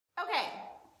Okay,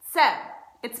 so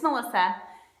it's Melissa,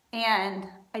 and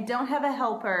I don't have a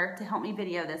helper to help me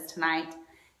video this tonight,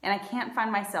 and I can't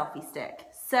find my selfie stick,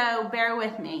 so bear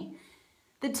with me.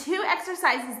 The two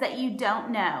exercises that you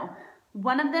don't know,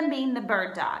 one of them being the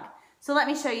bird dog. So let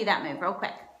me show you that move real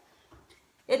quick.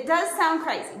 It does sound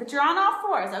crazy, but you're on all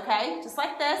fours, okay? Just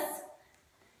like this.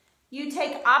 You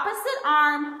take opposite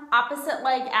arm, opposite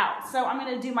leg out. So I'm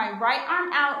gonna do my right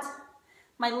arm out,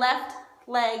 my left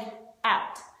leg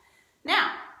out.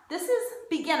 Now, this is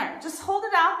beginner. Just hold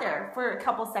it out there for a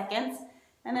couple seconds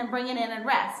and then bring it in and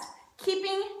rest.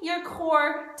 Keeping your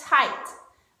core tight,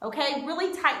 okay?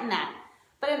 Really tighten that.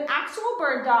 But an actual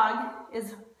bird dog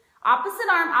is opposite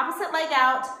arm, opposite leg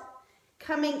out,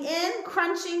 coming in,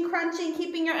 crunching, crunching,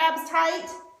 keeping your abs tight,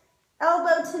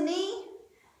 elbow to knee,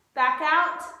 back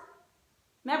out.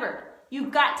 Remember,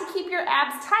 you've got to keep your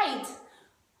abs tight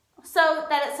so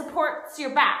that it supports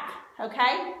your back,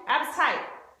 okay? Abs tight.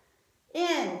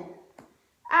 In,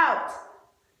 out,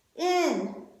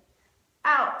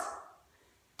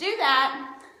 do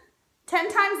that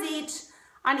 10 times each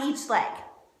on each leg.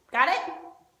 Got it?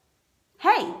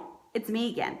 Hey, it's me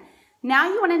again. Now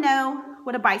you want to know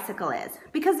what a bicycle is,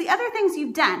 because the other things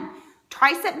you've done,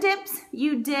 tricep dips,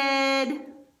 you did,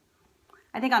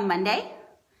 I think on Monday.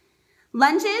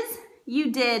 Lunges,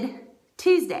 you did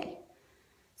Tuesday.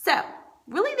 So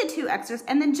really the two exercises,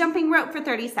 and then jumping rope for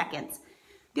 30 seconds.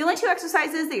 The only two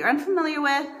exercises that you're unfamiliar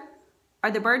with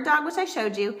are the bird dog, which I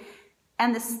showed you,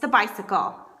 and this is the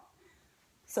bicycle.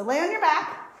 So lay on your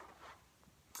back,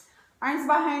 arms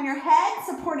behind your head,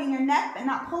 supporting your neck, but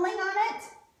not pulling on it.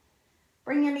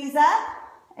 Bring your knees up,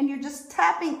 and you're just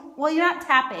tapping, well, you're not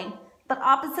tapping, but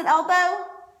opposite elbow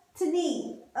to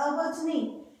knee, elbow to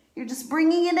knee. You're just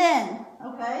bringing it in,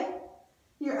 okay?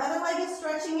 Your other leg is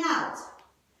stretching out.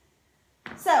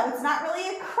 So it's not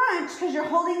really a crunch because you're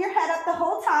holding your head up the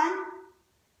whole time,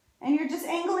 and you're just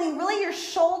angling really your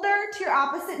shoulder to your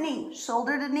opposite knee.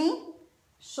 Shoulder to knee,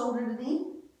 shoulder to knee,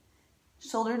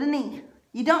 shoulder to knee.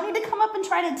 You don't need to come up and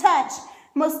try to touch.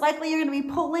 Most likely you're going to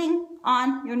be pulling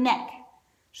on your neck.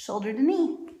 Shoulder to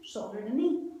knee, shoulder to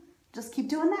knee. Just keep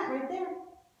doing that right there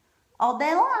all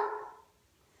day long.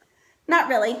 Not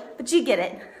really, but you get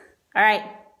it. All right,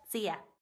 see ya.